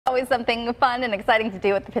Always something fun and exciting to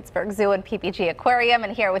do at the Pittsburgh Zoo and PPG Aquarium.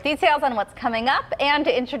 And here with details on what's coming up and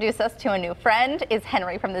to introduce us to a new friend is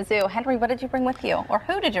Henry from the zoo. Henry, what did you bring with you, or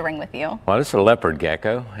who did you bring with you? Well, this is a leopard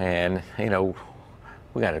gecko, and you know,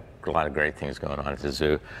 we got a lot of great things going on at the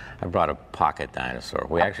zoo. I brought a pocket dinosaur.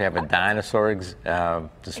 We actually have a dinosaur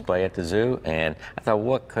display at the zoo, and I thought,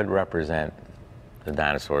 what could represent the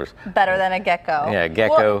dinosaurs better than a gecko? Yeah,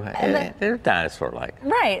 gecko. Well, they're dinosaur-like.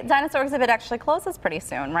 Right. Dinosaur exhibit actually closes pretty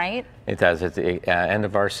soon, right? It does. At the end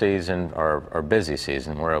of our season, our busy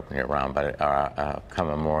season, we're open year-round, but come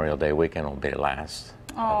Memorial Day weekend will be the last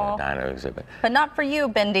of the dino exhibit. But not for you,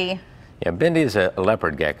 Bindi. Yeah, Bindi is a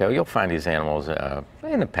leopard gecko. You'll find these animals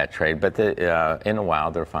in the pet trade, but in the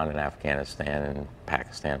wild they're found in Afghanistan and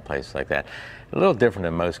Pakistan, places like that. A little different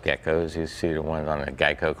than most geckos. You see the ones on a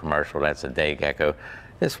Geico commercial, that's a day gecko.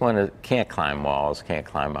 This one can't climb walls, can't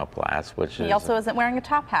climb up glass, which He also isn't wearing a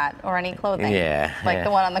top hat or any clothing. Yeah. Like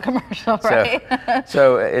the one on the commercial, right?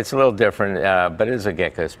 So it's a little different, but it is a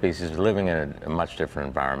gecko species living in a much different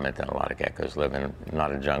environment than a lot of geckos live in.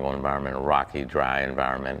 Not a jungle environment, a rocky, dry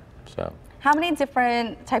environment. So, how many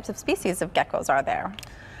different types of species of geckos are there?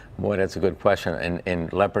 Boy, that's a good question. In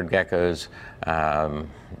leopard geckos, I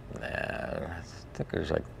think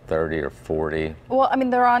there's like 30 or 40. Well, I mean,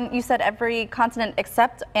 they're on, you said, every continent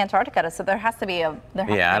except Antarctica, so there has to be a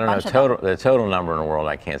I don't know the total number in the world,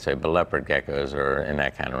 I can't say, but leopard geckos are in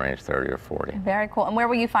that kind of range, 30 or 40. Very cool. And where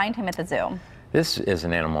will you find him at the zoo? This is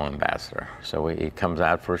an animal ambassador. So he comes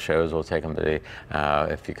out for shows. We'll take him to the,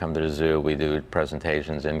 if you come to the zoo, we do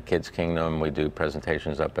presentations in Kids Kingdom. We do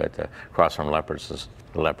presentations up at across from Leopards,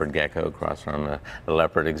 the leopard gecko, across from the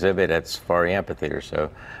leopard exhibit at Safari Amphitheater. So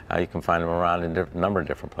you can find him around in a number of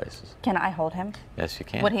different places. Can I hold him? Yes, you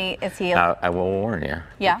can. Is he? I will warn you.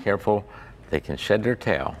 Yeah. Be careful. They can shed their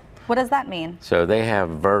tail. What does that mean? So they have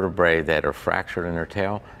vertebrae that are fractured in their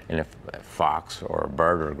tail, and if a fox or a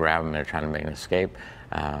bird were to grab them and they're trying to make an escape,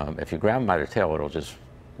 if you grab them by their tail, it'll just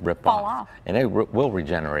fall off. And they will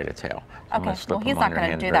regenerate a tail. So okay, well, he's not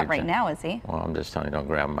going to do that right now, is he? Well, I'm just telling you, don't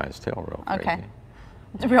grab him by his tail real crazy. Okay.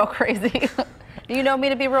 Real crazy. Do you know me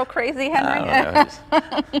to be real crazy, Henry? I don't know.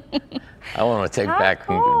 I want to take back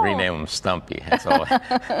and rename him Stumpy. That's all.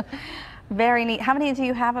 Very neat. How many do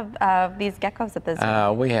you have of these geckos at the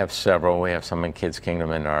zoo? We have several. We have some in Kids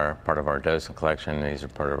Kingdom in part of our docent collection. These are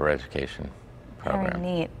part of our education program.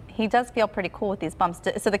 Very neat. He does feel pretty cool with these bumps.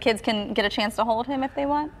 So the kids can get a chance to hold him if they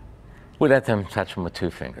want? We let them touch him with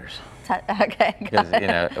 2 fingers. Okay. Because, you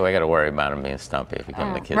know, we got to worry about him being stumpy if you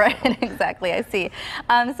come to kids. Right, exactly, I see.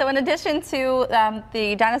 So in addition to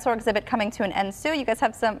the dinosaur exhibit coming to an end soon, you guys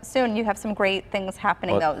have some great things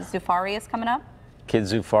happening though. Zoofari is coming up?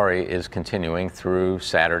 Kids Zoofari is continuing through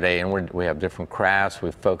Saturday, and we have different crafts.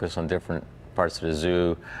 We focus on different parts of the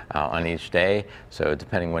zoo on each day. So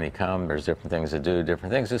depending when you come, there's different things to do,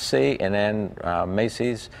 different things to see. And then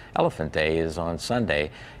Macy's Elephant Day is on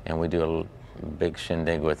Sunday, and we do a big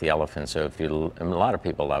shindig with the elephants. So a lot of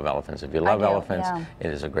people love elephants. If you love elephants,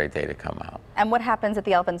 it is a great day to come out. And what happens at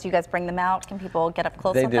the elephants? You guys bring them out? Can people get up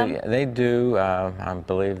close with them? They do. I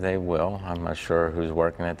believe they will. I'm not sure who's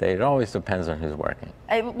working that day. It always depends on who's working.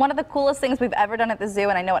 One of the coolest things we've ever done at the zoo,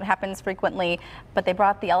 and I know it happens frequently, but they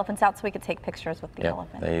brought the elephants out so we could take pictures with the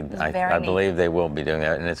elephant. I believe they will be doing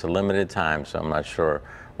that, and it's a limited time, so I'm not sure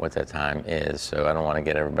what that time is. So I don't want to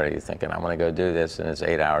get everybody thinking, I'm going to go do this, and it's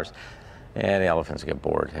 8 hours. And the elephants get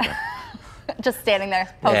bored. Just standing there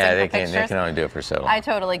posing for pictures. They can only do it for so long. I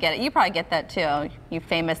totally get it. You probably get that too, you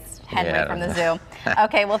famous Henry from the zoo.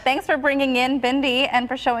 Okay, well, thanks for bringing in Bindi and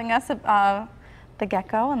for showing us the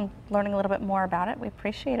gecko and learning a little bit more about it. We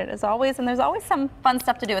appreciate it as always, and there's always some fun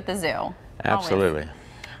stuff to do at the zoo. Absolutely. Always.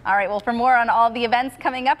 All right, well, for more on all the events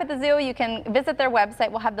coming up at the zoo, you can visit their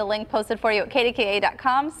website. We'll have the link posted for you at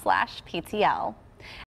KDKA.com/PTL.